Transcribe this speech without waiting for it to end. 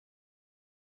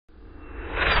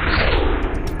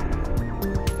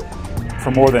For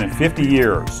more than 50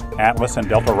 years, Atlas and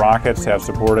Delta rockets have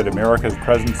supported America's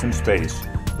presence in space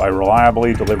by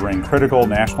reliably delivering critical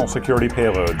national security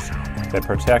payloads that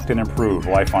protect and improve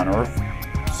life on Earth,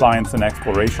 science and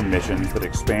exploration missions that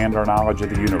expand our knowledge of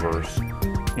the universe,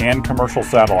 and commercial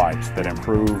satellites that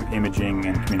improve imaging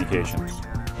and communications.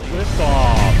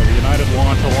 Liftoff of the United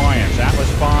Launch Alliance Atlas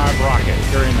V rocket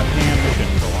carrying the PAN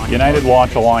mission for Lockheed United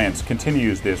Launch Alliance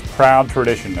continues this proud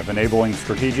tradition of enabling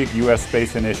strategic U.S.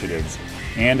 space initiatives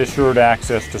and assured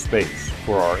access to space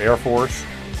for our Air Force,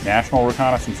 National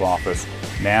Reconnaissance Office,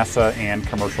 NASA, and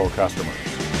commercial customers.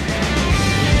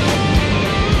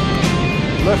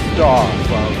 Liftoff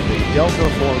of the Delta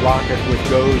IV rocket which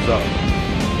goes up.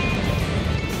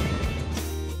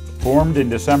 Formed in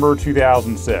December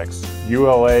 2006,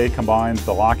 ULA combines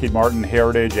the Lockheed Martin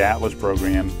Heritage Atlas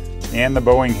program and the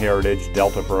Boeing Heritage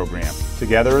Delta program.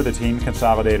 Together, the team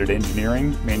consolidated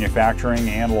engineering, manufacturing,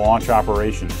 and launch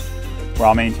operations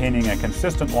while maintaining a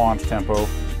consistent launch tempo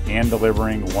and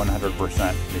delivering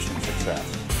 100% mission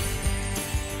success.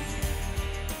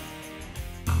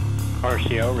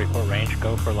 RCO, report range,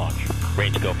 go for launch.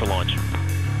 Range, go for launch.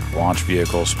 Launch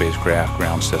vehicle, spacecraft,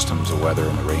 ground systems, the weather,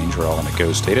 and the range are all in a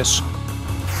go status.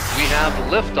 We have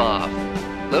liftoff.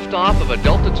 Liftoff of a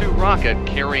Delta II rocket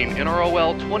carrying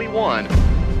NROL-21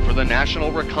 for the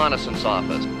National Reconnaissance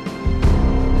Office.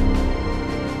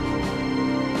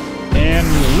 And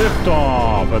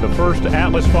liftoff of the first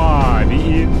Atlas V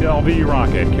ELV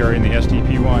rocket carrying the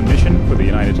STP-1 mission for the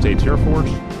United States Air Force.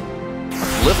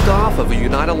 Liftoff of a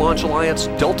United Launch Alliance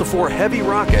Delta IV Heavy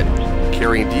rocket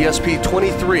carrying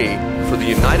DSP-23 for the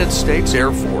United States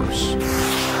Air Force.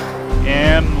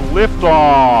 And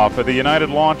liftoff of the United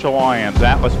Launch Alliance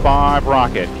Atlas V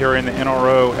rocket carrying the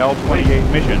NRO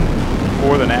L-28 mission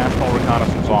for the National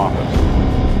Reconnaissance Office.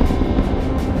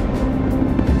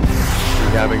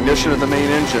 We have ignition of the main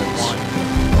engines.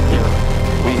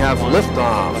 We have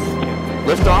liftoff.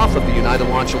 Liftoff of the United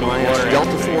Launch Alliance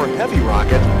Delta IV Heavy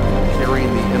rocket carrying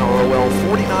the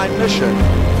NROL-49 mission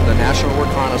for the National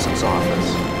Reconnaissance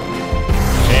Office.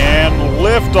 And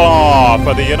liftoff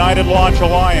of the United Launch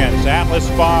Alliance Atlas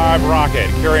V rocket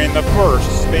carrying the first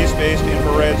space-based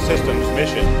infrared systems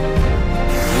mission.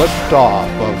 Liftoff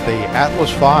of the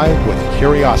Atlas V with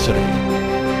Curiosity.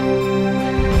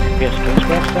 Yes,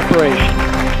 spacecraft separation.